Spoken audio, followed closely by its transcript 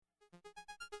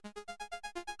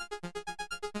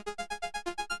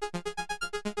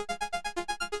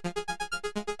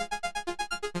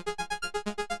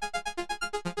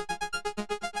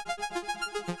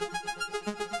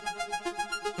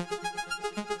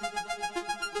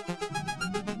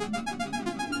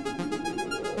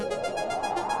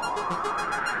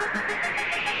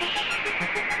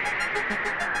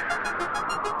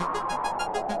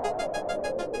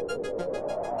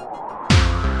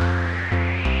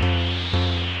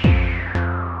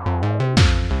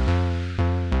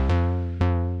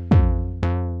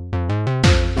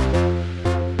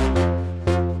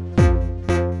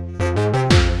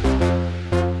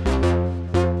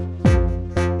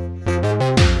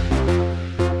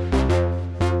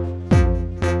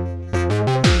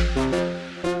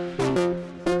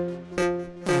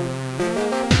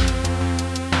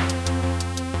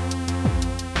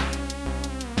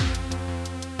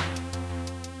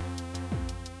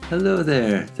Hello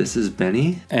there, this is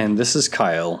Benny. And this is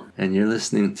Kyle. And you're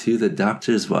listening to The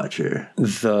Doctor's Watcher,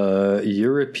 the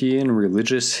European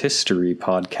religious history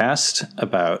podcast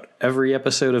about every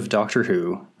episode of Doctor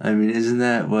Who. I mean, isn't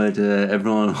that what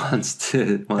everyone wants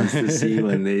to see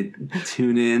when they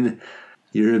tune in?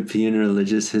 European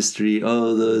religious history,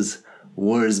 all those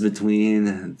wars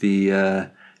between the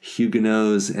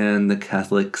Huguenots and the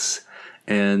Catholics.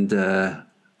 And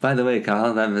by the way,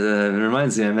 Kyle, that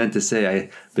reminds me, I meant to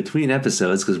say, between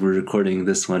episodes, because we're recording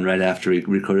this one right after we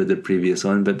recorded the previous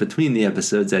one, but between the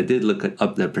episodes, I did look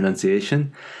up the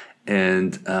pronunciation,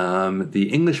 and the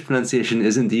English pronunciation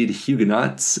is indeed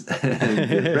Huguenots,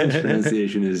 and the French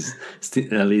pronunciation is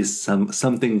at least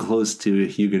something close to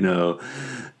Huguenot.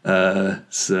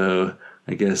 So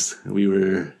I guess we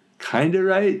were kind of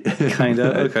right. Kind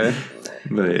of, okay.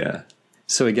 But yeah.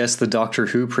 So I guess the Doctor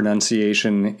Who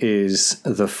pronunciation is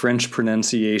the French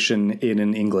pronunciation in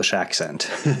an English accent.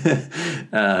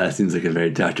 Seems like a very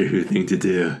Doctor Who thing to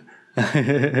do.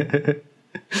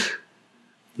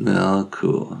 No,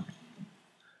 cool.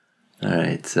 All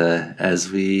right.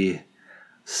 As we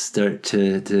start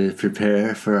to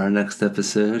prepare for our next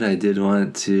episode, I did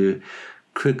want to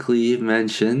quickly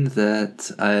mention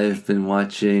that I've been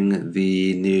watching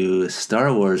the new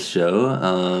Star Wars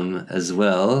show as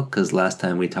well, because last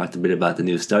time we talked a bit about the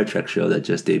new Star Trek show that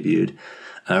just debuted,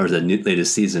 or the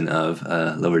latest season of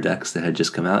Lower Decks that had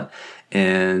just come out.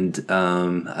 And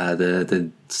the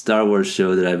Star Wars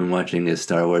show that I've been watching is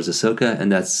Star Wars Ahsoka,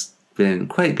 and that's been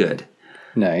quite good.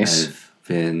 Nice. I've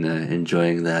been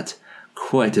enjoying that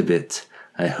quite a bit.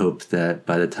 I hope that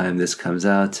by the time this comes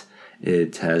out,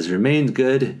 it has remained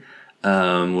good.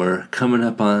 We're coming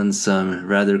up on some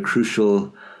rather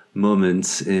crucial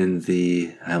moments in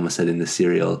the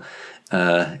serial,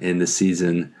 in the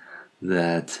season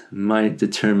that might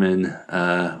determine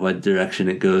what direction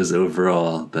it goes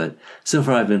overall. But so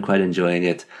far I've been quite enjoying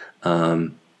it.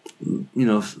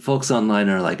 Folks online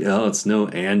are like, oh, it's no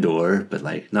Andor, but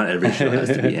like not every show has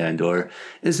to be Andor.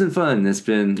 It's been fun. It's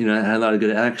been, I had a lot of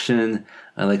good action.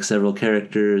 I like several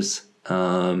characters.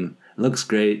 Looks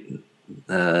great.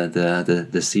 The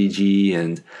CG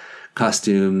and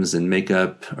costumes and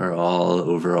makeup are all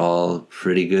overall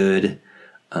pretty good.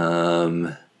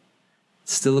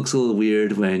 Still looks a little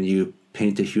weird when you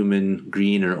paint a human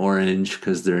green or orange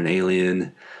because they're an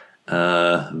alien.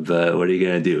 But what are you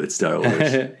gonna do? It's Star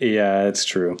Wars. Yeah, it's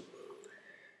true.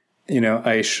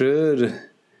 I should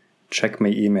check my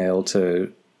email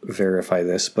to verify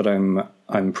this, but I'm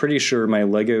pretty sure my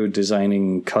Lego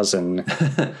designing cousin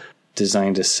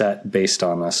designed a set based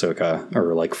on Ahsoka,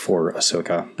 or like for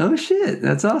Ahsoka. Oh shit,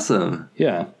 that's awesome.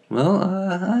 Yeah. Well,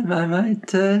 I might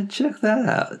check that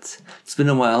out. It's been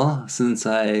a while since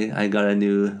I got a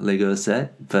new Lego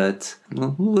set, but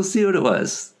we'll see what it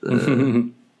was.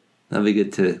 That'll be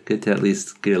good to at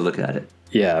least get a look at it.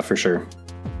 Yeah, for sure.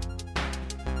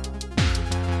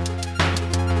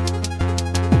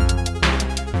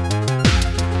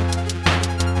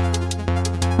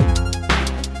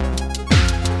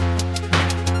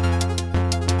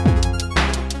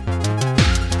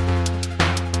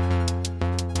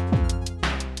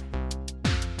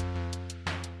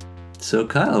 So,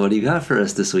 Kyle, what do you got for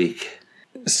us this week?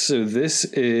 So this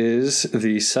is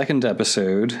the second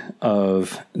episode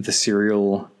of the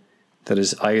serial that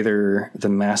is either The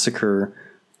Massacre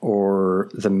or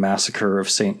The Massacre of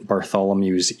St.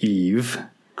 Bartholomew's Eve.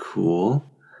 Cool.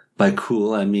 By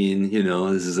cool, I mean,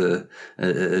 this is a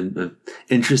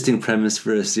interesting premise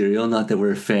for a serial. Not that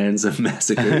we're fans of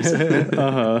massacres.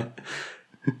 Uh-huh.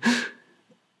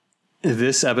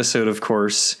 This episode, of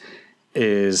course,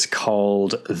 is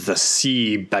called The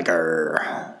Sea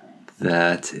Beggar.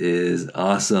 That is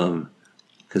awesome.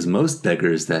 Because most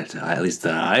beggars that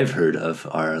I've heard of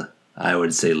are, I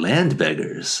would say, land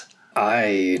beggars.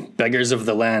 Aye, beggars of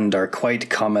the land are quite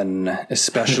common,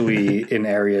 especially in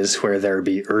areas where there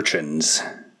be urchins.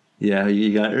 Yeah,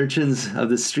 you got urchins of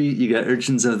the street, you got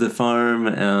urchins of the farm,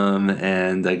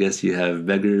 and I guess you have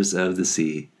beggars of the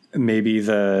sea. Maybe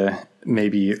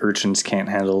urchins can't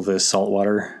handle the salt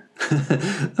water.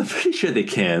 I'm pretty sure they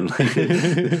can. But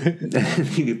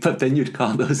then you'd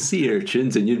call those sea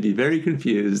urchins and you'd be very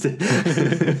confused.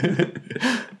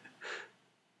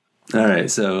 All right,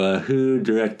 so who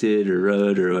directed or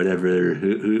wrote or whatever,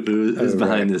 who is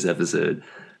behind this episode?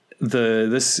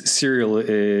 This serial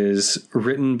is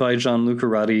written by Gianluca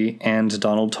Rotti and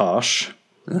Donald Tosh.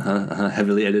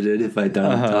 Heavily edited by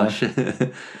Donald Tosh.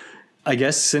 I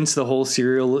guess since the whole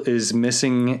serial is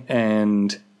missing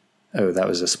and... Oh, that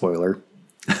was a spoiler.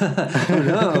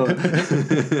 Oh,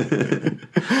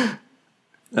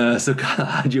 no. So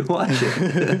how'd you watch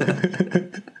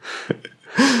it?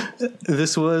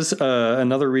 This was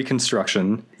another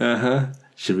reconstruction. Uh-huh.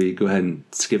 Should we go ahead and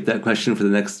skip that question for the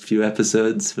next few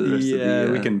episodes? For the rest of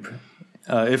the, we can,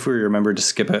 if we remember to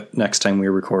skip it next time we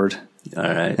record. All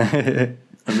right.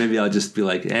 Or maybe I'll just be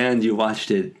like, and you watched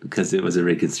it because it was a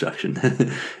reconstruction.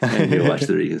 And you watched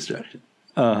the reconstruction.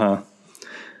 Uh-huh.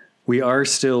 We are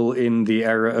still in the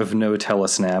era of no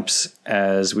telesnaps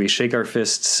as we shake our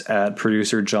fists at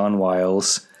producer John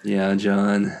Wiles. Yeah,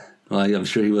 John. Well, I'm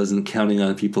sure he wasn't counting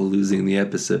on people losing the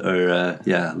episode, or,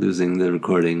 losing the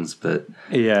recordings, but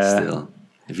still.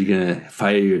 If you're going to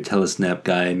fire your telesnap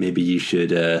guy, maybe you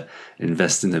should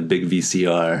invest in a big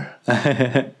VCR.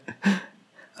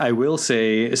 I will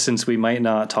say, since we might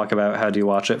not talk about how do you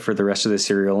watch it for the rest of the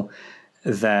serial,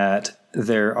 that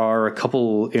there are a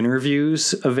couple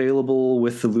interviews available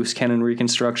with the loose cannon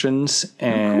reconstructions,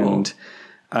 and cool.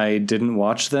 I didn't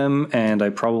watch them, and I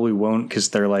probably won't because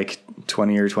they're like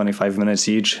 20 or 25 minutes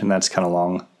each, and that's kind of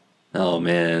long. Oh,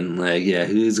 man. Like, yeah,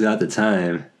 who's got the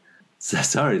time?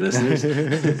 Sorry, listeners.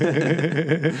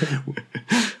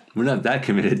 We're not that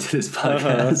committed to this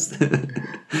podcast.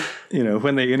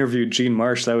 When they interviewed Gene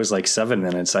Marsh, that was like 7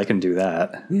 minutes. I can do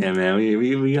that. Yeah, man,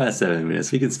 we got 7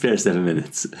 minutes. We can spare 7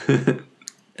 minutes.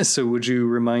 So would you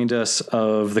remind us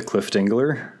of the Cliff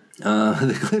Dangler?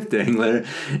 The Cliff Dangler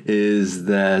is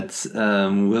that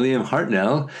William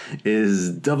Hartnell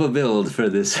is double billed for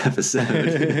this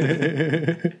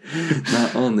episode.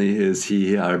 Not only is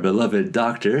he our beloved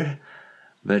doctor,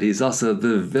 but he's also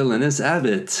the villainous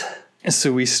abbot.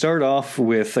 So we start off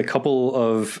with a couple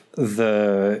of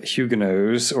the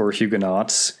Huguenots or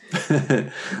Huguenots.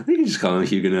 We can just call them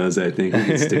Huguenots, I think. We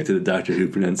can stick to the Doctor Who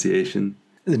pronunciation.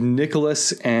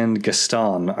 Nicholas and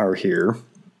Gaston are here.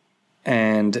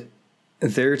 And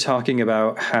they're talking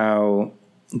about how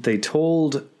they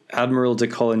told Admiral de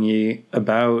Coligny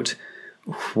about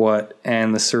what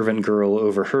Anne the servant girl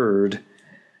overheard,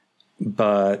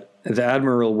 but the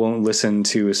Admiral won't listen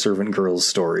to a servant girl's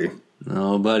story.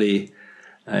 Oh, buddy,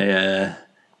 I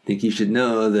think you should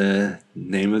know the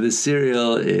name of this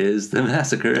serial is The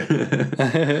Massacre.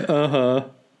 Uh-huh.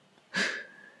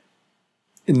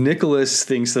 Nicholas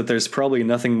thinks that there's probably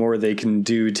nothing more they can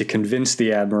do to convince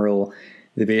the Admiral.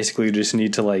 They basically just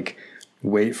need to,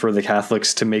 wait for the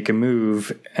Catholics to make a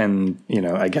move and,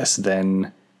 I guess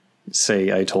then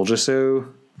say, I told you so.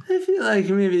 I feel like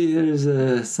maybe there's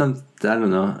I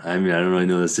don't know. I mean, I don't really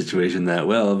know the situation that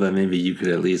well, but maybe you could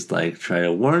at least try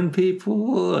to warn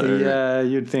people. Or, yeah,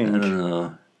 you'd think. I don't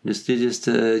know. Just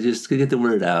get the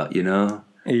word out,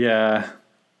 Yeah.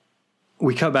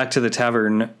 We cut back to the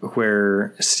tavern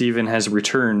where Stephen has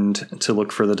returned to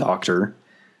look for the doctor.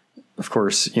 Of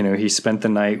course, he spent the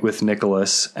night with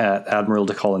Nicholas at Admiral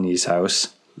de Coligny's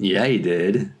house. Yeah, he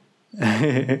did.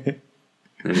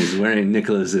 And he's wearing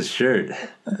Nicholas's shirt.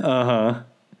 Uh-huh.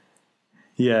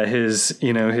 Yeah, his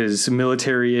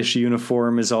military-ish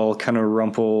uniform is all kind of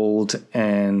rumpled,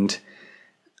 and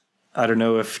I don't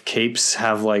know if capes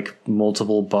have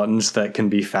multiple buttons that can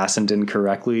be fastened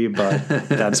incorrectly, but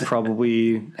that's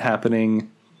probably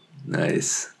happening.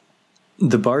 Nice.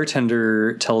 The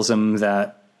bartender tells him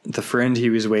that the friend he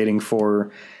was waiting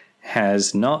for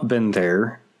has not been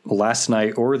there last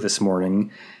night or this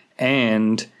morning,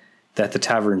 and that the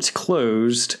tavern's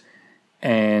closed,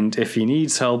 and if he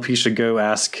needs help, he should go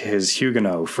ask his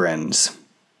Huguenot friends.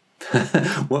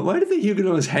 Why do the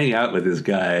Huguenots hang out with this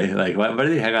guy? Why do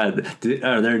they hang out?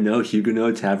 Are there no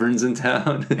Huguenot taverns in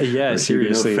town? Yeah,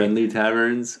 seriously. Huguenot-friendly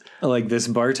taverns? This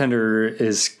bartender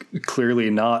is clearly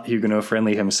not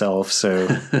Huguenot-friendly himself, so...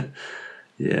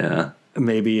 Yeah.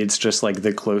 Maybe it's just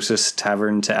the closest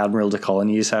tavern to Admiral de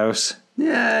Coligny's house.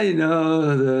 Yeah,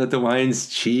 the wine's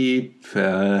cheap,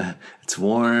 it's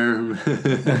warm.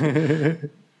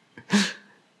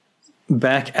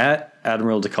 Back at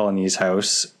Admiral de Coligny's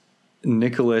house,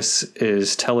 Nicholas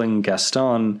is telling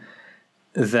Gaston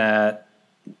that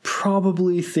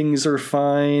probably things are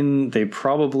fine. They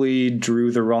probably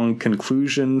drew the wrong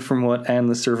conclusion from what Anne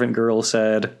the servant girl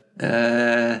said. She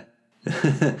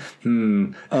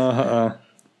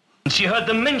heard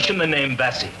them mention the name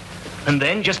Vassie. And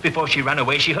then, just before she ran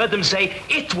away, she heard them say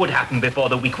it would happen before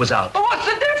the week was out. But what's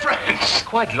the difference?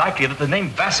 Quite likely that the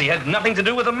name Vassie had nothing to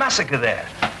do with the massacre there.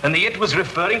 And the it was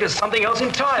referring to something else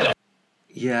entirely.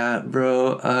 Yeah,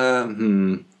 bro,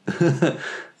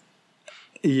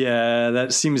 Yeah,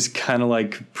 that seems kind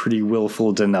of pretty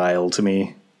willful denial to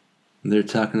me. They're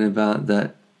talking about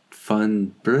that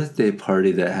fun birthday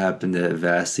party that happened at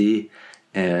Vassie,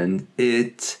 and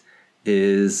it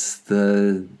is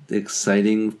the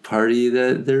exciting party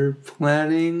that they're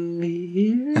planning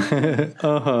here.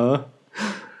 Uh-huh.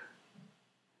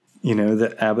 You know,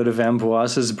 the Abbot of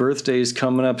Amboise's birthday's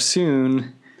coming up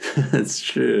soon. That's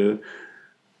true.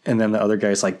 And then the other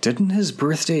guy's like, didn't his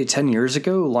birthday 10 years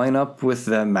ago line up with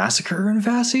the massacre in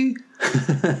Vassy?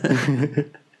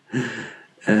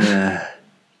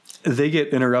 They get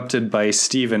interrupted by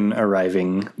Stephen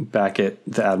arriving back at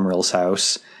the Admiral's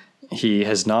house. He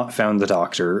has not found the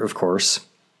doctor, of course.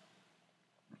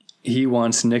 He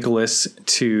wants Nicholas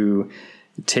to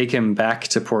take him back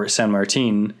to Port Saint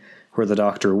Martin, where the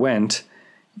doctor went,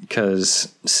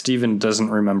 because Stephen doesn't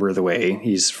remember the way.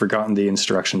 He's forgotten the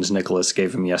instructions Nicholas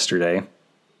gave him yesterday.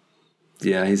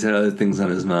 Yeah, he's had other things on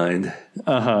his mind.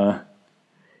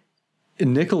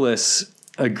 Nicholas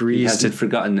agrees he hasn't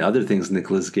forgotten other things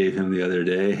Nicholas gave him the other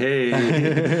day. Hey,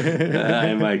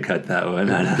 I might cut that one.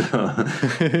 I don't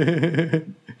know.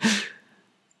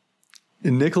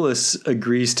 Nicholas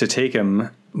agrees to take him,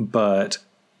 but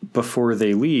before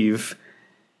they leave,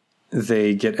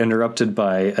 they get interrupted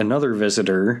by another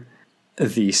visitor,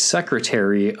 the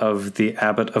secretary of the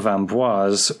Abbot of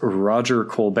Amboise, Roger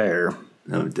Colbert.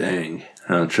 Oh, dang.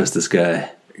 I don't trust this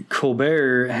guy.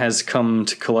 Colbert has come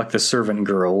to collect the servant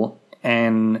girl,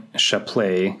 Anne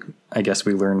Chaplet. I guess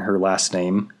we learn her last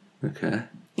name. Okay.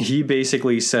 He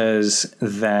basically says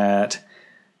that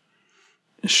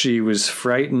she was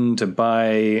frightened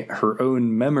by her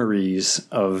own memories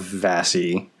of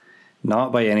Vassy,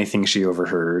 not by anything she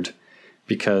overheard,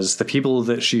 because the people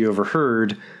that she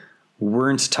overheard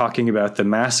weren't talking about the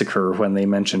massacre when they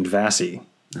mentioned Vassy.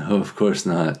 Oh, of course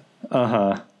not.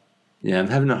 Uh-huh. Yeah, I'm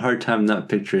having a hard time not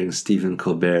picturing Stephen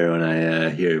Colbert when I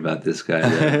hear about this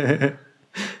guy.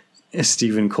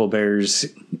 Stephen Colbert's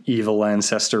evil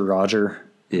ancestor, Roger.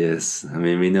 Yes. I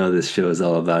mean, we know this show is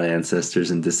all about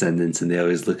ancestors and descendants, and they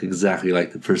always look exactly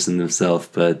like the person themselves,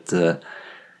 but,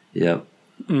 yep.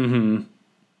 Mm-hmm.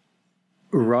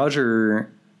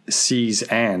 Roger sees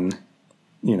Anne,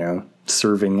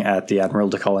 serving at the Admiral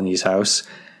de Coligny's house,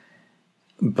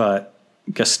 but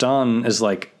Gaston is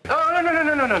like, Oh,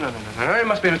 no, you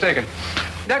must be mistaken.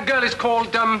 That girl is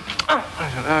called,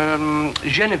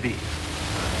 Genevieve.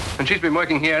 And she's been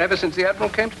working here ever since the Admiral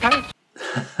came to Paris.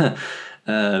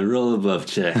 Roll above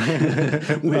check.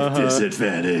 With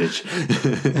disadvantage.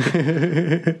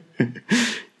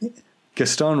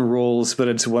 Gaston rolls, but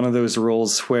it's one of those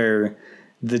rolls where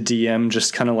the DM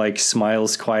just kind of like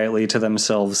smiles quietly to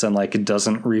themselves and like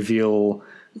doesn't reveal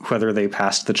whether they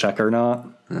passed the check or not.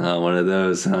 One of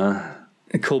those, huh?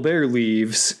 Colbert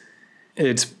leaves.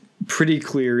 It's pretty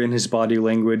clear in his body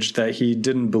language that he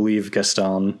didn't believe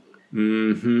Gaston.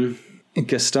 Mm-hmm.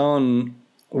 Gaston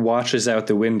watches out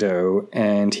the window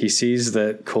and he sees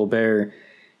that Colbert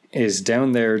is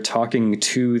down there talking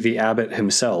to the abbot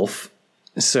himself.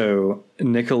 So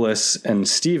Nicholas and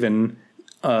Stephen,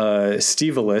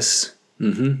 Stevelis.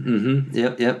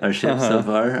 Yep. Our ship so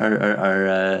far,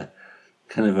 our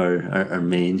kind of our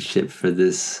main ship for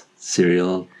this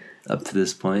serial up to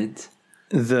this point.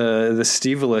 The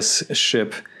Stevelis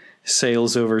ship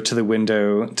sails over to the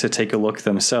window to take a look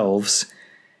themselves.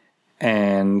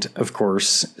 And, of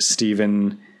course,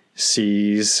 Stephen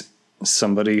sees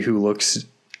somebody who looks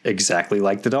exactly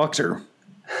like the doctor.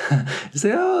 He's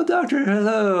like, oh, doctor,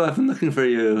 hello, I've been looking for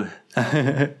you.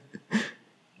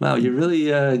 Wow, you're really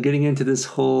getting into this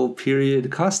whole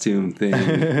period costume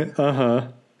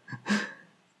thing.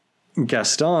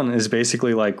 Gaston is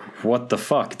basically like, what the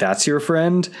fuck, that's your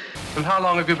friend? And how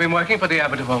long have you been working for the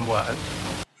Abbot of Amboise?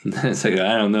 It's like,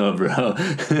 I don't know, bro.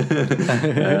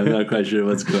 I'm not quite sure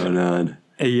what's going on.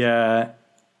 Yeah.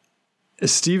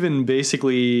 Stephen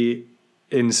basically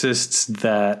insists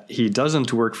that he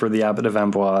doesn't work for the Abbot of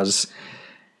Amboise,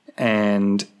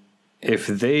 and if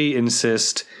they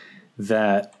insist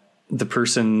that the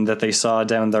person that they saw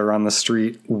down there on the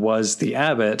street was the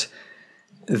abbot,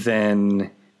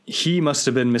 then he must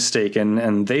have been mistaken,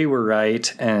 and they were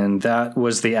right, and that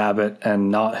was the abbot and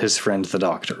not his friend the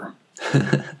doctor.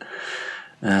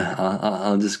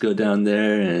 I'll just go down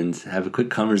there and have a quick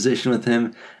conversation with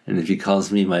him, and if he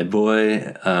calls me my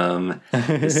boy,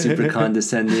 is super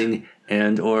condescending,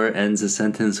 and or ends a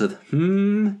sentence with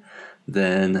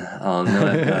then I'll know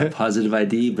I've got a positive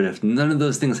ID. But if none of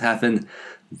those things happen,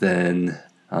 then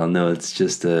I'll know it's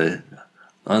just a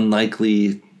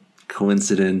unlikely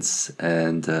coincidence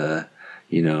and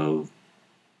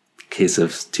case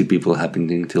of two people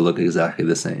happening to look exactly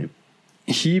the same.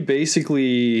 He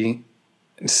basically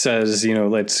says,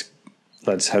 let's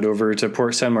head over to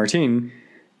Port Saint Martin,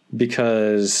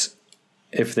 because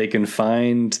if they can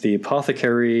find the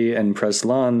apothecary and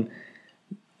Preslan,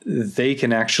 they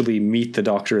can actually meet the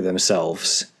doctor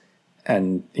themselves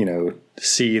and,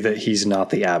 see that he's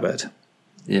not the abbot.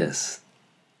 Yes.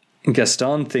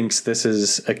 Gaston thinks this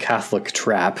is a Catholic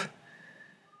trap.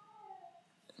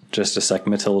 Just a sec,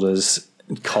 Matilda's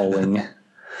calling.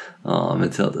 Oh,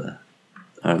 Matilda,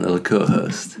 our little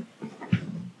co-host.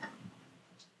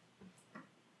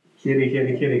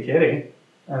 Kitty.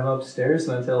 I'm upstairs,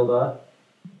 Matilda.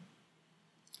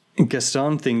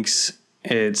 Gaston thinks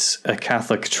it's a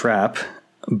Catholic trap,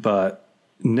 but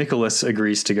Nicholas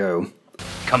agrees to go.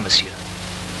 Come, monsieur.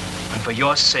 And for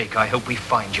your sake, I hope we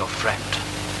find your friend.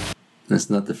 That's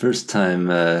not the first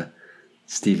time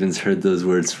Stephen's heard those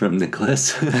words from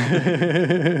Nicholas.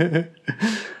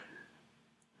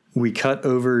 We cut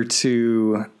over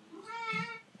to...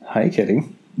 Hi, Kitty.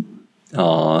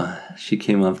 Aw, she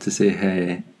came up to say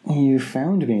hey. You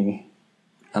found me.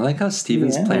 I like how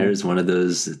Stephen's player is one of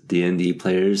those D&D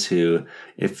players who,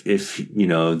 if you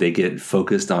know, they get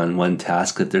focused on one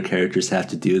task that their characters have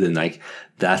to do, then like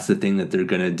that's the thing that they're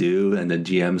gonna do, and the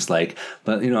GM's like,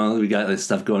 but you know, we got this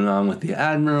stuff going on with the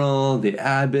admiral, the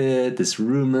abbot, this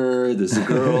rumor, this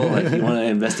girl. Like, you want to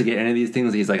investigate any of these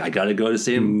things? He's like, I gotta go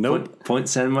to Point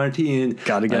San Martin.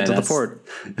 Gotta get to the port.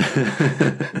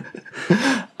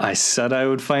 I said I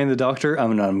would find the doctor.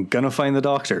 I'm gonna find the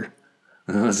doctor.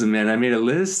 Listen, man, I made a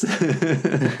list. It's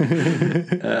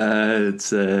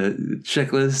a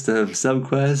checklist of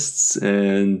subquests,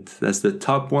 and that's the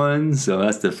top one, so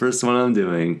that's the first one I'm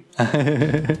doing.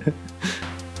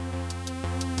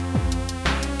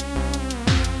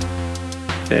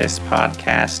 This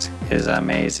podcast is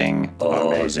amazing.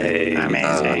 Amazing.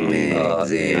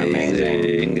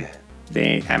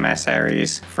 The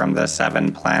emissaries from the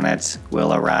 7 planets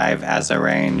will arrive as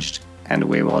arranged, and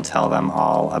we will tell them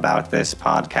all about this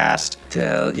podcast.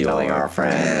 Tell your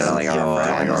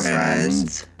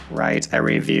friends. Write a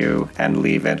review and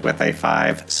leave it with a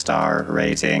 5-star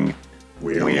rating.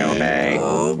 We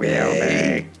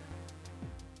obey.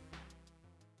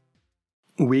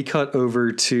 We cut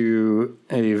over to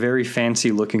a very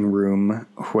fancy looking room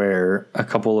where a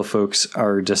couple of folks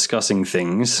are discussing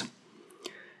things.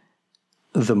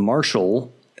 The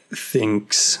marshal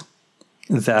thinks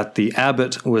that the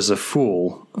abbot was a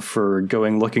fool for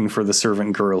going looking for the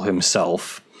servant girl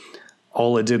himself.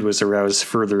 All it did was arouse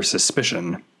further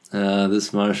suspicion.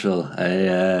 This marshal,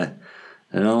 I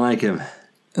don't like him.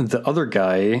 The other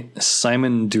guy,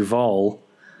 Simon Duval,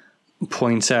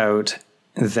 points out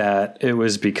that it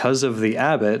was because of the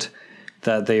abbot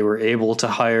that they were able to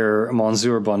hire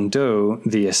Monsieur Bondeau,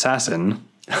 the assassin.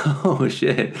 Oh,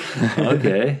 shit.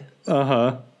 Okay.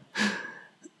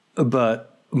 But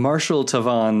Marshal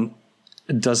Tavan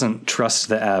doesn't trust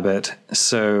the abbot,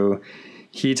 so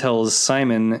he tells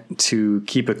Simon to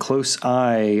keep a close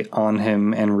eye on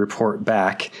him and report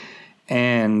back,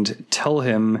 and tell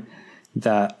him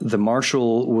that the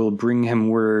marshal will bring him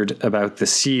word about the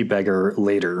Sea Beggar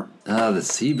later. Ah, the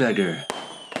Sea Beggar.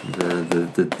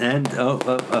 The end. Oh,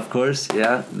 of course,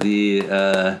 yeah.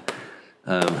 The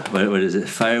what is it?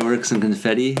 Fireworks and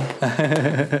confetti.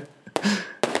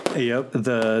 Yep,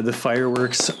 the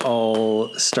fireworks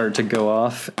all start to go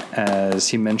off as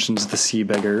he mentions the Sea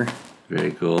Beggar.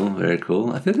 Very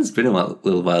cool. I think it's been a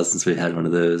little while since we had one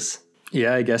of those.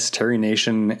 Yeah, I guess Terry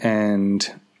Nation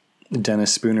and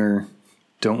Dennis Spooner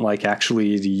don't like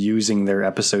actually using their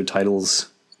episode titles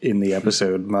in the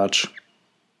episode much.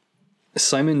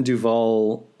 Simon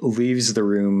Duval leaves the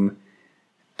room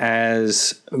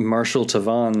as Marshal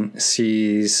Tavan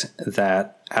sees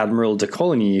that Admiral de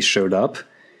Coligny showed up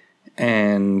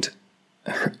and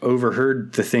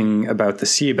overheard the thing about the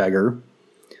Sea Beggar,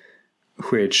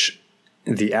 which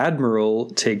the Admiral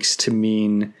takes to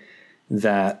mean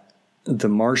that the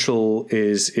Marshal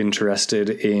is interested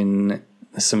in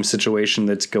some situation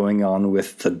that's going on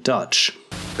with the Dutch.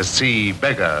 The Sea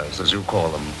Beggars, as you call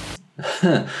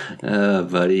them.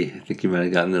 Buddy, I think you might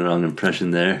have gotten the wrong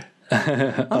impression there.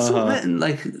 Also, man,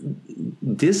 like,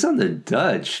 this on the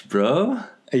Dutch, bro.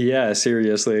 Yeah,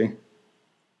 seriously.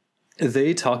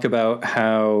 They talk about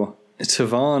how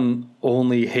Tavan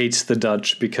only hates the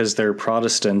Dutch because they're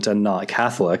Protestant and not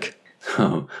Catholic.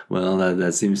 Oh, well,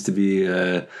 that seems to be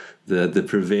the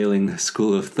prevailing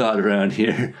school of thought around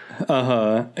here.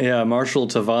 Yeah, Marshal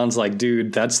Tavan's like,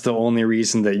 dude, that's the only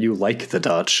reason that you like the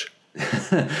Dutch.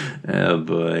 Oh,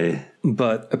 boy.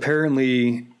 But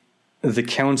apparently the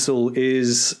council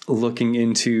is looking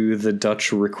into the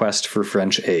Dutch request for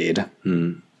French aid.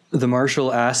 The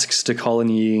Marshal asks de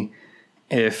Coligny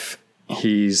if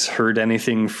he's heard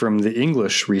anything from the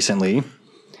English recently,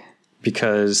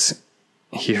 because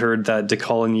he heard that de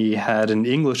Coligny had an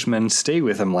Englishman stay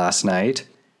with him last night,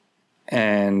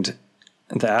 and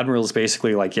the Admiral's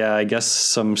basically like, yeah, I guess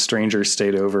some stranger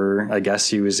stayed over, I guess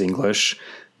he was English,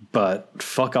 but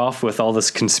fuck off with all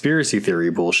this conspiracy theory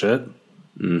bullshit.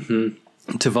 Mm-hmm.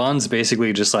 Tavon's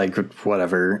basically just like,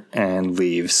 whatever, and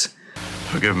leaves.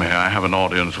 Forgive me, I have an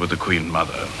audience with the Queen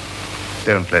Mother.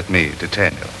 Don't let me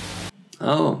detain you.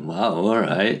 Oh, wow, all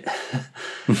right.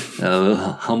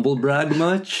 Humble brag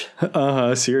much?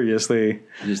 Seriously.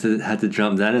 You just had to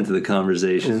drop that into the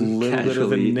conversation. A little bit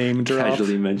of a name drop.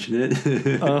 Casually mention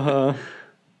it.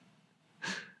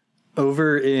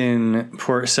 Over in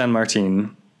Port Saint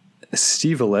Martin,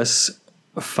 Stevelis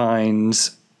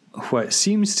finds what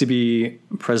seems to be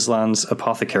Preslan's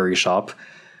apothecary shop,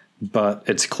 but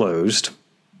it's closed.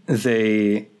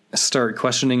 They start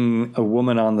questioning a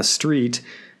woman on the street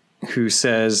who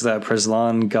says that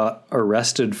Preslan got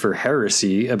arrested for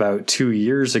heresy about 2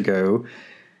 years ago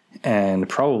and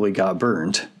probably got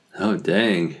burned. Oh,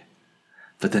 dang.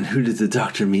 But then who did the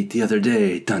doctor meet the other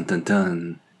day? Dun, dun,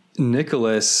 dun.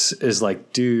 Nicholas is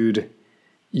like, dude,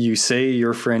 you say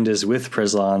your friend is with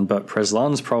Preslan, but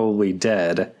Preslan's probably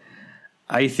dead.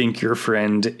 I think your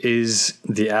friend is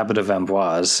the Abbot of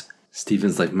Amboise.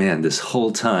 Stephen's like, man, this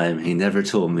whole time he never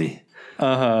told me.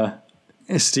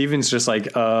 Stephen's just like,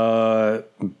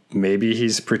 maybe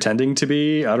he's pretending to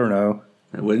be. I don't know.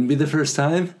 It wouldn't be the first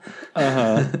time.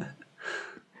 The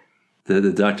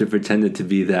doctor pretended to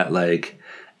be that like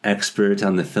expert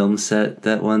on the film set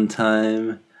that one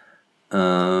time.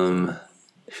 I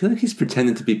feel like he's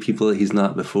pretended to be people that he's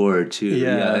not before too.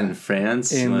 Yeah, in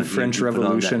France, in French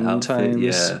Revolution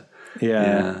times.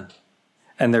 Yeah.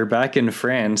 And they're back in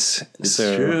France. It's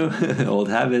true. Old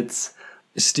habits.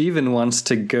 Stephen wants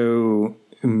to go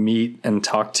meet and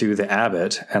talk to the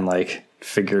abbot and like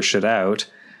figure shit out.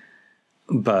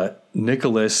 But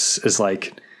Nicholas is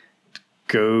like,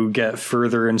 go get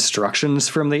further instructions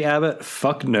from the abbot.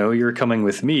 Fuck no, you're coming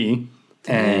with me.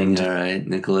 And all right,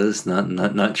 Nicholas,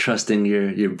 not trusting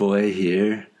your boy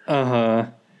here.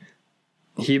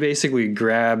 He basically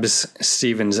grabs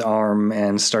Stephen's arm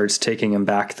and starts taking him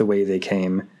back the way they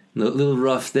came. A little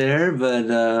rough there, but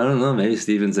I don't know, maybe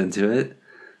Stephen's into it.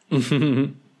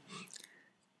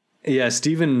 Yeah,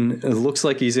 Stephen looks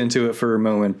like he's into it for a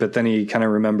moment, but then he kind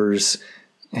of remembers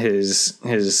his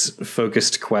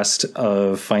focused quest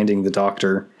of finding the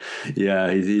doctor.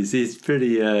 Yeah, he's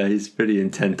pretty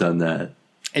intent on that.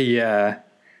 Yeah.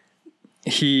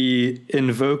 He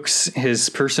invokes his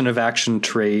person of action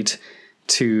trait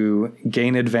to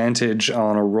gain advantage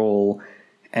on a roll,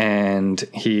 and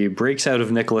he breaks out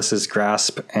of Nicholas's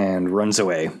grasp and runs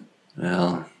away.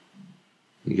 Well,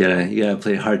 you gotta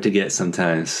play hard to get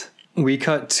sometimes. We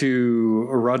cut to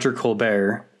Roger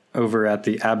Colbert over at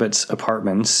the abbot's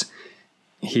apartments.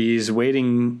 He's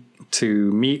waiting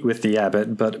to meet with the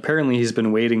abbot, but apparently he's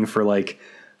been waiting for like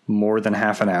more than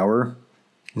half an hour.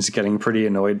 He's getting pretty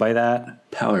annoyed by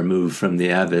that. Power move from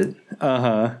the abbot.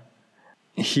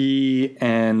 He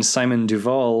and Simon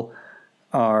Duval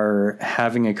are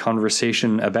having a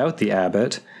conversation about the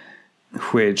abbot,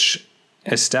 which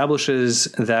establishes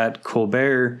that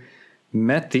Colbert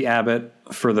met the abbot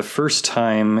for the first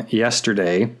time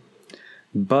yesterday,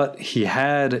 but he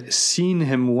had seen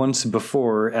him once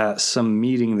before at some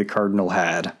meeting the cardinal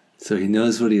had. So he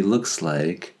knows what he looks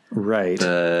like. Right.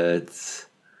 But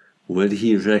would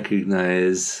he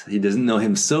recognize... He doesn't know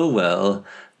him so well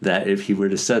that if he were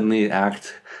to suddenly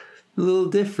act a little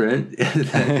different,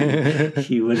 that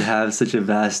he would have such a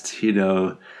vast,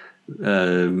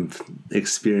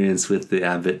 experience with the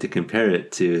abbot to compare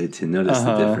it to notice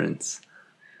the difference.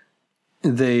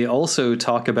 They also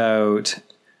talk about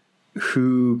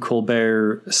who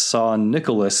Colbert saw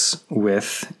Nicholas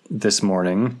with this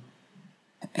morning.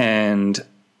 And,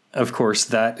 of course,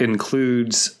 that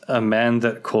includes a man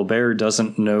that Colbert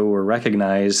doesn't know or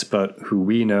recognize, but who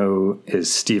we know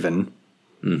is Stephen.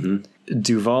 Mm-hmm.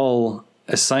 Duval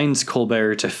assigns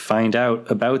Colbert to find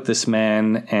out about this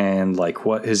man and, like,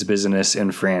 what his business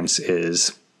in France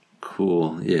is.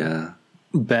 Cool, yeah.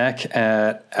 Back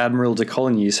at Admiral de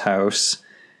Coligny's house,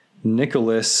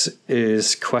 Nicholas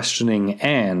is questioning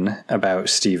Anne about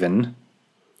Stephen.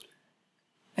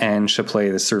 Anne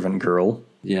Chapelet, the servant girl.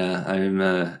 Yeah,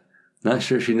 I'm not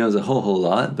sure she knows a whole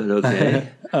lot, but okay.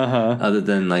 Other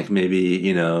than, like, maybe,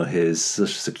 his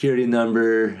social security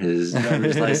number, his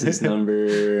driver's license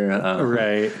number.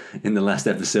 Right. In the last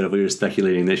episode, we were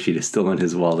speculating that she'd stolen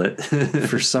his wallet.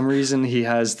 For some reason, he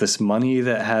has this money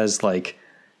that has, like,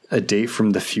 a date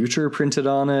from the future printed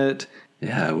on it.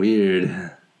 Yeah,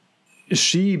 weird.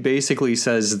 She basically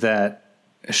says that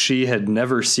she had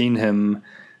never seen him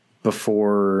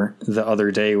before the other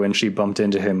day when she bumped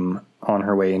into him on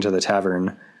her way into the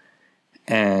tavern,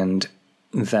 and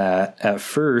that at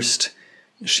first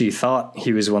she thought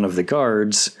he was one of the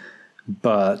guards,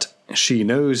 but she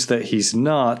knows that he's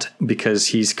not because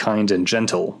he's kind and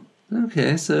gentle.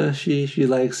 Okay, so she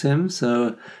likes him,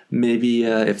 so maybe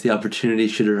if the opportunity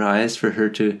should arise for her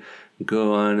to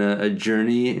go on a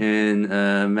journey in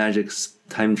a magic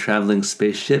time-traveling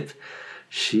spaceship,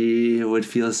 she would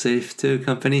feel safe to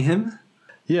accompany him?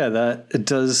 Yeah, that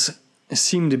does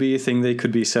seem to be a thing they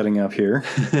could be setting up here.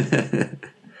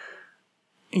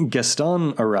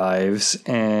 Gaston arrives,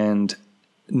 and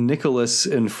Nicholas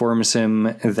informs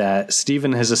him that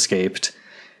Stephen has escaped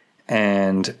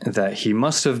and that he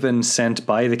must have been sent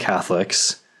by the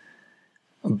Catholics,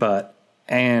 but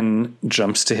Anne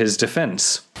jumps to his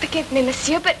defense. Forgive me,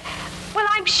 monsieur, but, well,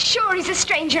 I'm sure he's a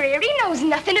stranger here. He knows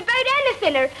nothing about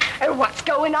anything or what's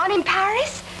going on in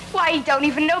Paris. Why, he don't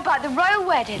even know about the royal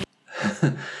wedding.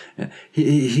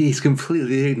 He's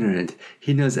completely ignorant.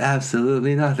 He knows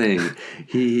absolutely nothing.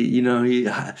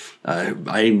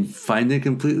 I find it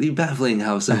completely baffling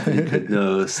how somebody could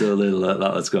know so little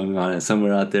about what's going on. And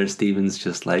somewhere out there, Stephen's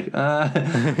just like, why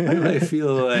do I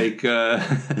feel like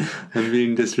I'm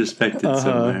being disrespected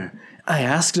somewhere? I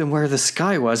asked him where the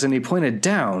sky was, and he pointed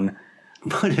down.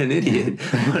 What an idiot.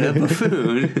 What a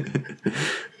buffoon.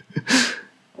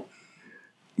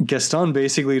 Gaston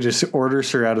basically just orders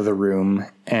her out of the room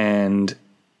and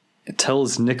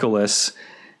tells Nicholas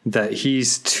that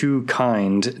he's too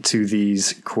kind to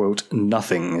these, quote,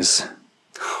 nothings.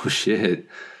 Oh, shit.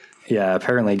 Yeah,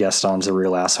 apparently Gaston's a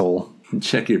real asshole.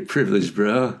 Check your privilege,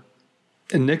 bro.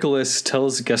 And Nicholas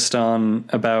tells Gaston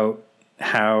about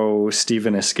how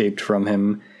Stephen escaped from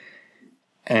him,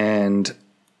 and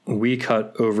we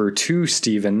cut over to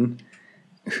Stephen,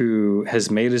 who has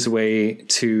made his way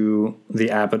to the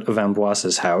Abbot of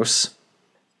Amboise's house.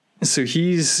 So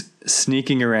he's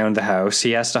sneaking around the house.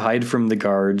 He has to hide from the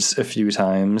guards a few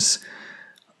times,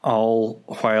 all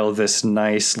while this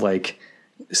nice, like,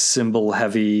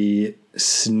 cymbal-heavy,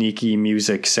 sneaky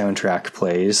music soundtrack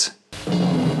plays.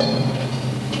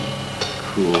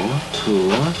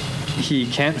 Cool. He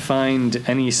can't find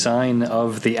any sign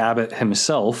of the abbot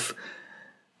himself,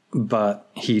 but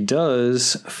he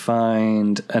does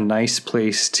find a nice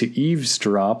place to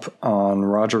eavesdrop on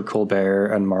Roger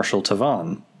Colbert and Marshal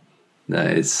Tavannes.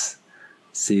 Nice.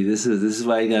 See, this is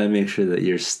why you gotta make sure that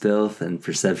your stealth and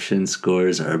perception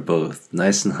scores are both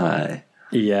nice and high.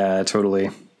 Yeah,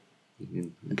 totally.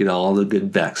 You can get all the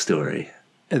good backstory.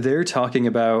 They're talking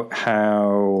about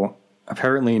how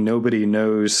apparently nobody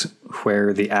knows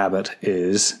where the abbot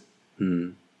is.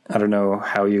 I don't know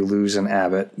how you lose an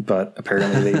abbot, but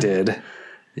apparently they did.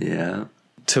 Yeah.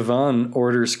 Tavannes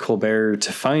orders Colbert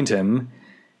to find him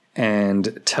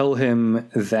and tell him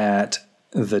that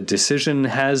the decision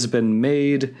has been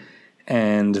made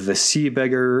and the Sea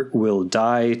Beggar will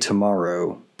die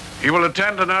tomorrow. He will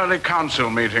attend an early council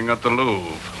meeting at the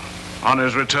Louvre. On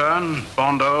his return,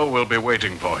 Bondo will be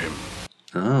waiting for him.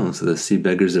 Oh, so the Sea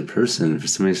Beggar's a person. For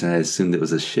some reason, I assumed it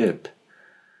was a ship.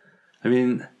 I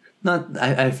mean,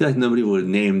 I feel like nobody would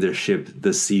name their ship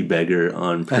the Sea Beggar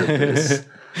on purpose.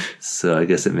 So I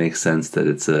guess it makes sense that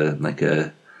it's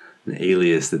an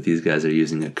alias that these guys are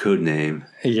using, a code name.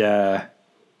 Yeah.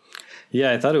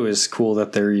 Yeah, I thought it was cool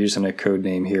that they're using a code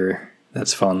name here.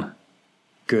 That's fun.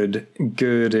 Good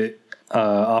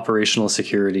operational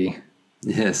security.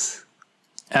 Yes.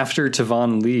 After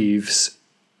Tavannes leaves,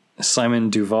 Simon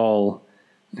Duval,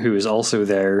 who is also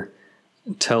there,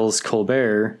 tells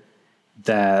Colbert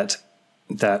that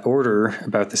order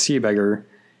about the Sea Beggar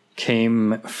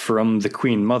came from the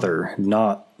Queen Mother,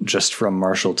 not just from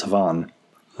Marshal Tavannes.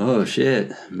 Oh,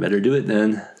 shit. Better do it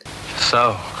then.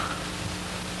 So,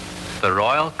 the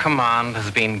royal command has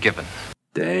been given.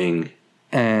 Dang.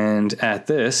 And at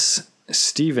this,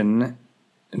 Stephen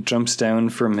jumps down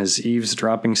from his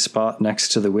eavesdropping spot next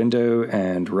to the window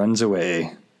and runs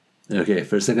away. Okay,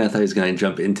 for a second I thought he was going to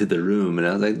jump into the room, and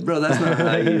I was like, bro, that's not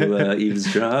how you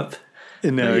eavesdrop.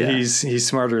 No, yeah. He's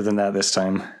smarter than that this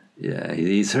time. Yeah,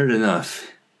 he's heard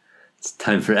enough. It's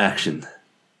time for action.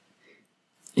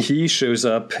 He shows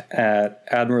up at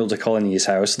Admiral de Coligny's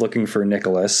house looking for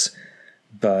Nicholas,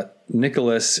 but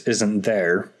Nicholas isn't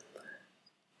there.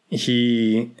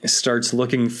 He starts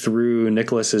looking through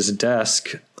Nicholas's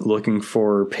desk, looking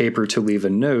for paper to leave a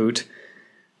note,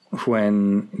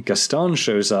 when Gaston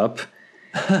shows up.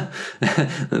 I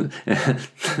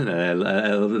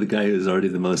love that the guy who's already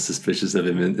the most suspicious of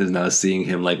him is now seeing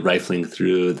him like rifling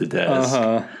through the desk.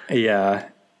 Yeah.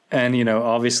 And,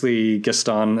 obviously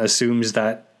Gaston assumes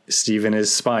that Stephen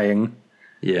is spying.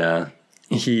 Yeah.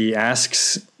 He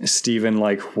asks Stephen,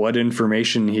 what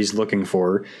information he's looking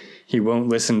for. He won't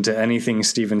listen to anything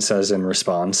Stephen says in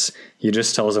response. He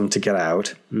just tells him to get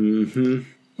out. Mm-hmm.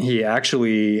 He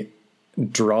actually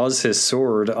draws his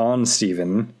sword on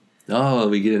Stephen. Oh,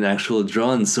 we get an actual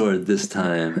drawn sword this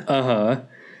time.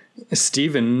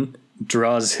 Stephen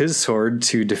draws his sword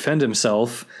to defend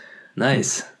himself.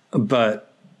 Nice.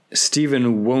 But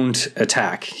Stephen won't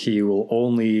attack. He will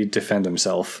only defend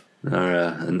himself.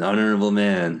 An honorable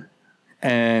man.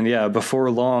 And yeah,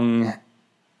 before long,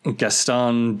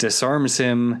 Gaston disarms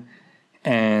him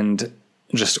and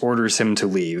just orders him to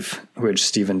leave, which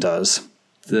Stephen does.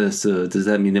 So does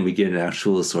that mean that we get an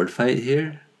actual sword fight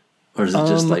here? Or is it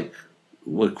just like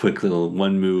a quick little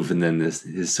one move and then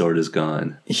his sword is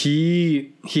gone?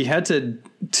 He had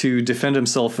to defend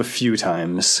himself a few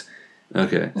times.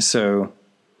 Okay. So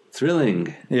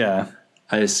thrilling. Yeah.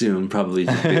 I assume probably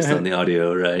just based on the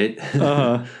audio, right?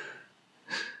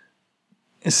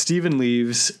 Stephen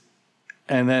leaves,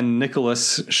 and then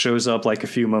Nicholas shows up like a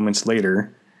few moments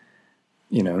later.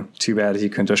 You know, too bad he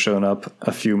couldn't have shown up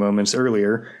a few moments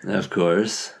earlier. Of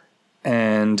course.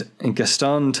 And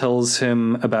Gaston tells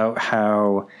him about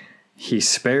how he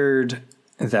spared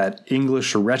that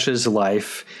English wretch's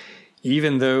life,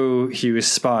 even though he was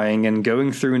spying and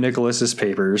going through Nicholas's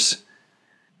papers.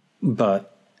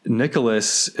 But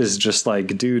Nicholas is just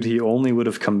like, dude, he only would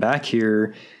have come back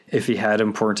here if he had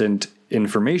important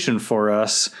information for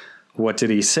us. What did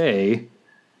he say?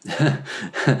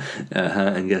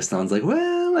 And Gaston's like,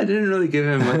 well, I didn't really give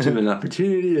him much of an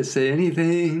opportunity to say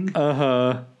anything.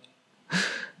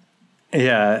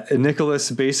 Yeah,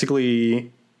 Nicholas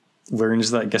basically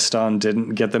learns that Gaston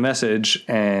didn't get the message,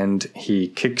 and he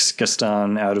kicks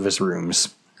Gaston out of his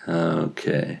rooms.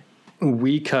 Okay.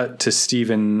 We cut to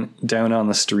Stephen down on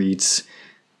the streets.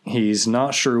 He's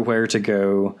not sure where to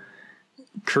go.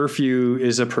 Curfew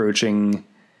is approaching,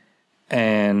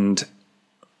 and,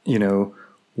 you know,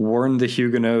 warn the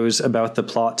Huguenots about the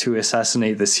plot to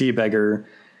assassinate the Sea Beggar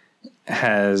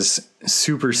has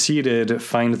superseded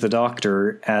Find the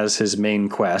Doctor as his main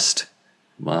quest.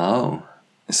 Wow.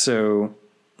 So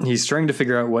he's trying to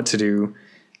figure out what to do.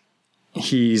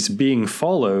 He's being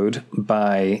followed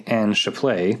by Anne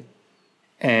Chaplet,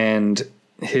 and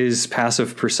his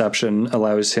passive perception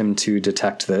allows him to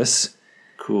detect this.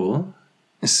 Cool.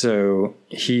 So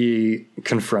he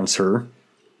confronts her,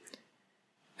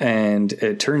 and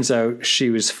it turns out she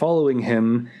was following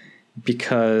him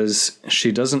because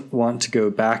she doesn't want to go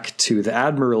back to the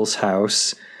Admiral's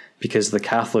house because the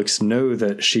Catholics know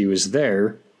that she was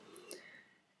there.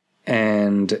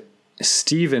 And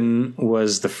Stephen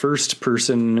was the first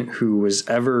person who was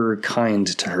ever kind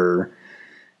to her.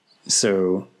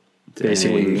 So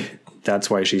basically, that's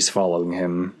why she's following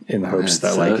him, in the hopes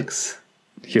that like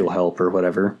he'll help or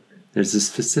whatever. There's a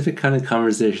specific kind of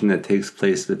conversation that takes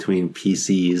place between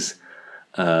PCs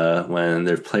when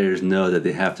their players know that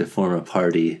they have to form a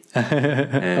party,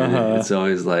 and it's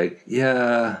always like,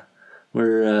 yeah, we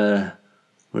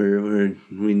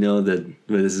know that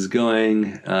where this is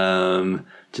going.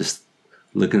 Just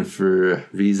looking for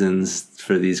reasons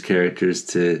for these characters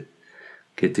to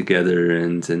get together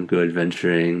and go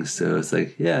adventuring. So it's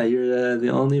like, yeah, you're the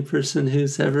only person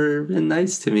who's ever been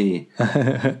nice to me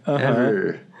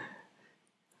ever.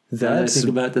 That's, I think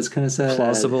about that's kind of sad.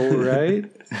 Plausible, right?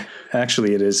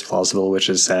 Actually, it is plausible, which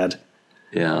is sad.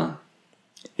 Yeah.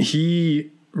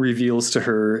 He reveals to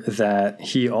her that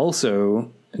he also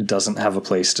doesn't have a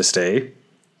place to stay,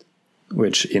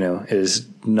 which, you know, is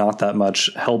not that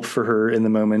much help for her in the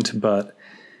moment, but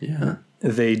yeah,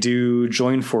 they do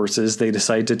join forces. They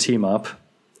decide to team up.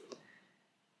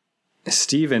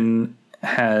 Stephen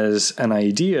has an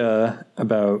idea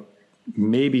about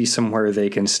maybe somewhere they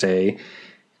can stay,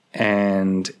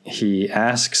 and he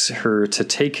asks her to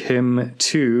take him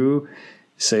to,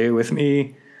 say it with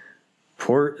me,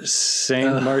 Port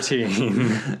Saint Martin.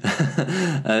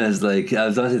 I was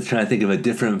also trying to think of a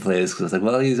different place, because I was like,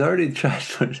 well, he's already tried.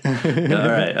 No, all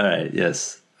right,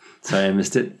 yes. Sorry, I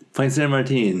missed it. Point Saint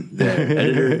Martin. There,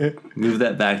 editor, move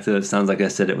that back to it. Sounds like I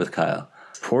said it with Kyle.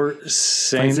 Port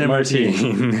Saint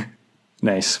Martin.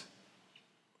 Nice.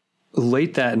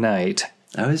 Late that night.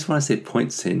 I always want to say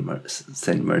Point Saint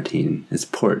Martin. It's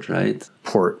port, right?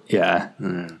 Port, yeah.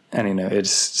 And, you know,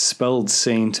 it's spelled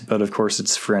Saint, but of course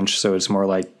it's French, so it's more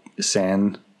like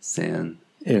San. In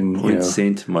Point, you know,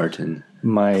 Saint Martin.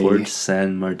 Port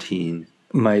Saint Martin.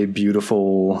 My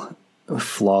beautiful,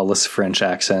 flawless French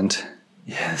accent.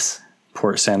 Yes.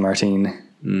 Port Saint Martin.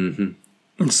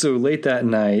 Mm-hmm. So late that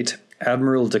night,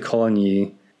 Admiral de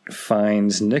Coligny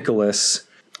finds Nicholas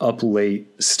up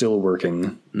late, still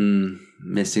working.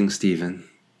 Missing Stephen.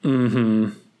 Mm-hmm.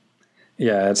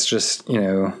 Yeah, it's just, you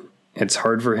know, it's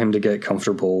hard for him to get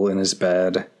comfortable in his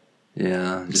bed.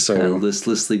 Yeah, just kind of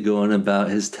listlessly going about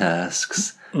his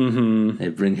tasks. Mm-hmm. They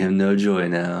bring him no joy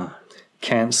now.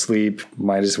 can't sleep,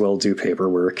 might as well do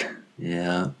paperwork.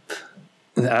 Yeah.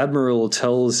 The Admiral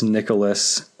tells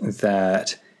Nicholas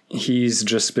that he's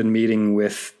just been meeting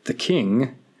with the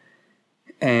king,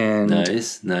 and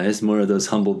nice. More of those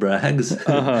humble brags.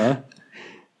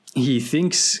 He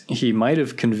thinks he might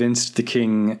have convinced the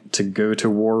king to go to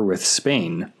war with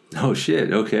Spain. Oh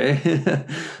shit, okay.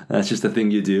 That's just a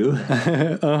thing you do.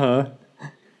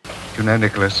 You know,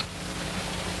 Nicholas,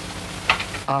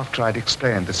 after I'd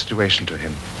explained the situation to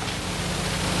him,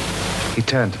 he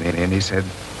turned to me and he said,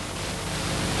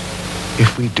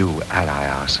 if we do ally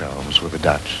ourselves with the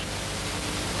Dutch,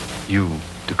 you,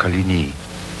 de Coligny,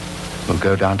 will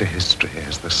go down to history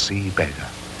as the Sea Beggar.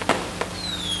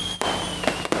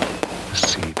 The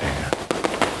Sea Beggar.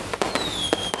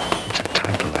 It's a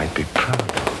title I'd be proud of.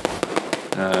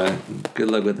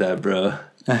 Good luck with that, bro.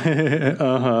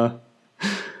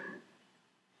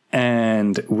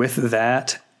 And with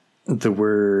that, the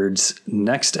words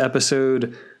next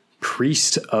episode,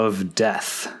 Priest of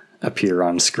Death, appear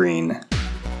on screen.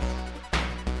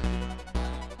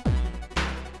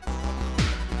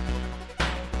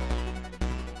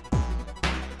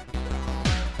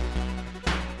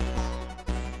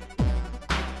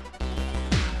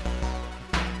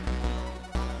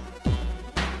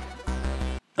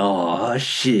 Oh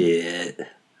shit.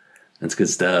 That's good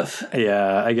stuff.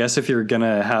 Yeah, I guess if you're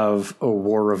gonna have a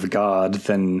War of God,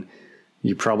 then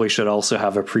you probably should also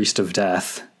have a Priest of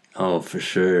Death. Oh, for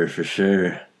sure.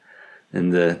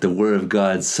 And the War of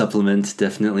God supplement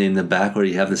definitely in the back where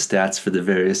you have the stats for the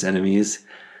various enemies.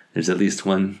 There's at least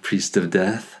one Priest of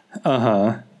Death.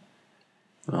 Alrighty.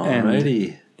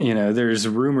 And, there's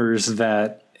rumors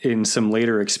that in some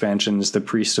later expansions, the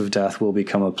Priest of Death will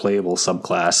become a playable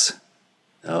subclass.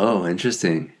 Oh,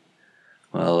 interesting.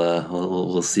 Well,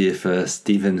 we'll see if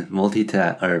Steven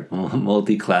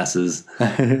multi-classes.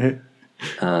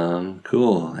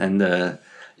 Cool. And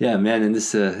yeah, man, in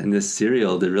this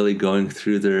serial, they're really going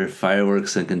through their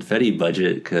fireworks and confetti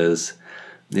budget because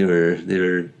they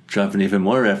were dropping even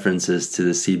more references to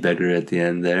the Sea Beggar at the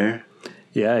end there.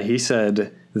 Yeah, he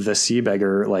said the Sea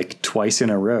Beggar like twice in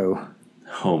a row.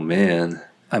 Oh man,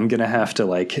 I'm gonna have to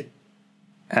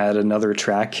add another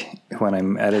track when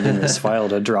I'm editing this file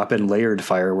to drop in layered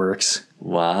fireworks.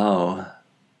 Wow.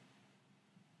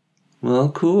 Well,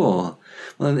 cool.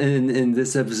 Well, in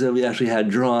this episode, we actually had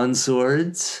drawn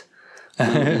swords.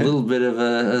 A little bit of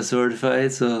a sword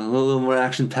fight, so a little more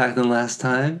action-packed than last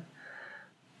time.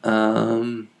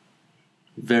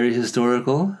 Very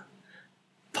historical.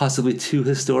 Possibly too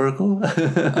historical.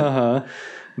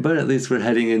 But at least we're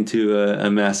heading into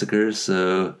a massacre,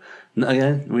 so...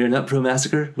 Again, we are not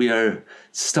pro-massacre. We are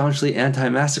staunchly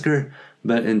anti-massacre,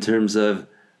 but in terms of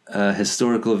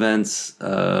historical events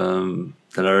that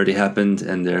already happened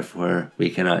and therefore we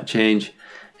cannot change,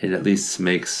 it at least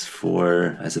makes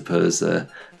for, I suppose, a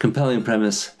compelling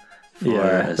premise for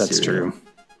that's true.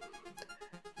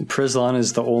 Prizlan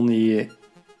is the only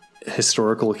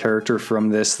historical character from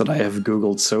this that I have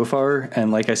Googled so far,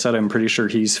 and like I said, I'm pretty sure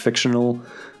he's fictional,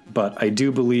 but I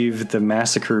do believe the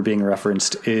massacre being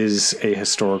referenced is a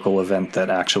historical event that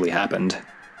actually happened.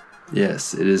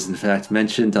 Yes, it is in fact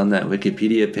mentioned on that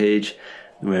Wikipedia page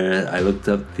where I looked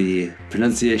up the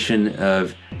pronunciation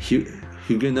of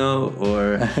Huguenot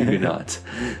or Huguenot.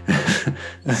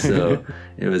 So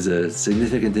it was a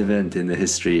significant event in the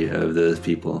history of those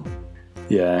people.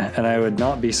 Yeah, and I would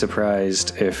not be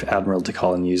surprised if Admiral de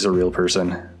Coligny is a real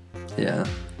person. Yeah.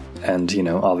 And,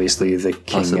 obviously the king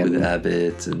possibly and the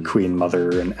abbot and queen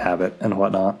mother and abbot and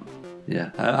whatnot.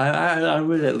 Yeah, I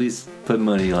would at least put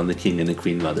money on the king and the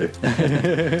queen mother.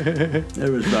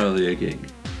 There was probably a king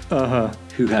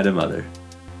who had a mother.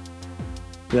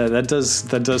 Yeah, that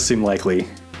does seem likely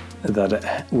that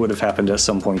it would have happened at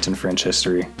some point in French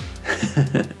history.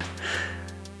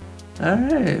 All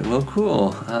right, well,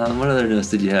 cool. What other notes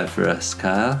did you have for us,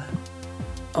 Kyle?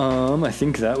 I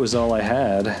think that was all I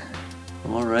had.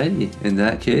 Alrighty, in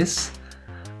that case,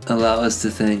 allow us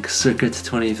to thank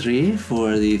s03e23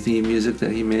 for the theme music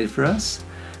that he made for us.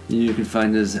 You can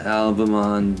find his album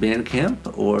on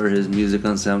Bandcamp or his music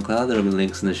on SoundCloud. There will be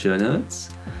links in the show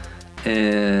notes.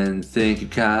 And thank you,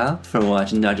 Kyle, for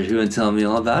watching Doctor Who and telling me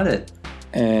all about it.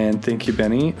 And thank you,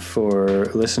 Benny, for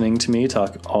listening to me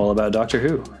talk all about Doctor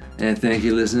Who. And thank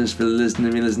you, listeners, for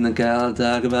listening to Kyle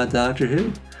talk about Doctor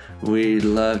Who. We'd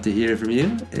love to hear from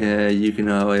you. You can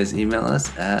always email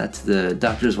us at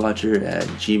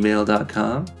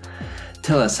thedoctorswatcher@gmail.com.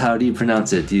 Tell us, how do you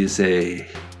pronounce it? Do you say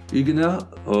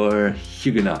Huguenot or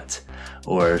Huguenot?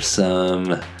 Or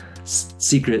some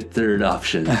secret third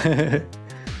option?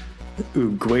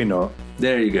 Huguenot.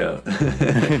 There you go.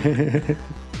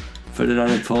 Put it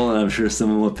on a poll, and I'm sure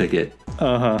someone will pick it.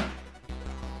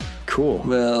 Cool.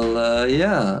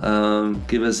 Well,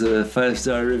 give us a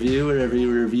 5-star review wherever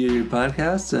you review your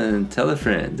podcasts, and tell a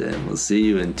friend, and we'll see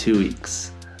you in 2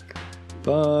 weeks.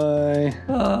 Bye.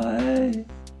 Bye.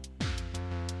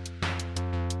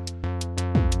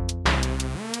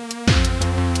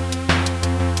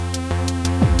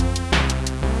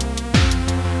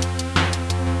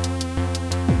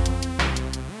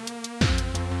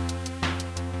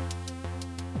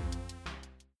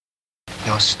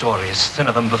 Your story is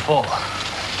thinner than before.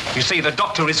 You see, the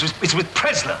doctor is with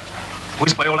Presler, who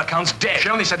is by all accounts dead. She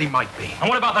only said he might be. And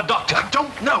what about the doctor? I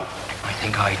don't know. I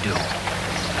think I do.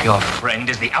 Your friend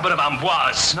is the Abbot of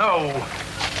Amboise. No.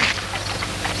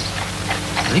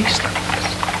 At least,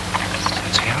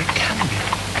 that's how it can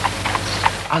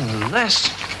be. Unless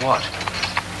What?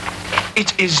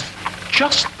 it is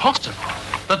just possible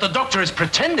that the doctor is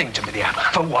pretending to be the abbot.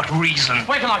 For what reason?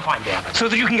 Where can I find the abbot? So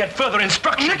that you can get further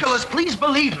instructions. Nicholas, please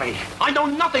believe me. I know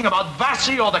nothing about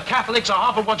Vassy or the Catholics or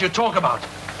half of what you talk about.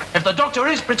 If the doctor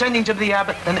is pretending to be the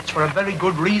abbot, then it's for a very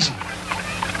good reason.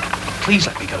 Please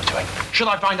let me go to him. Should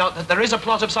I find out that there is a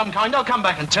plot of some kind, I'll come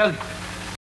back and tell you.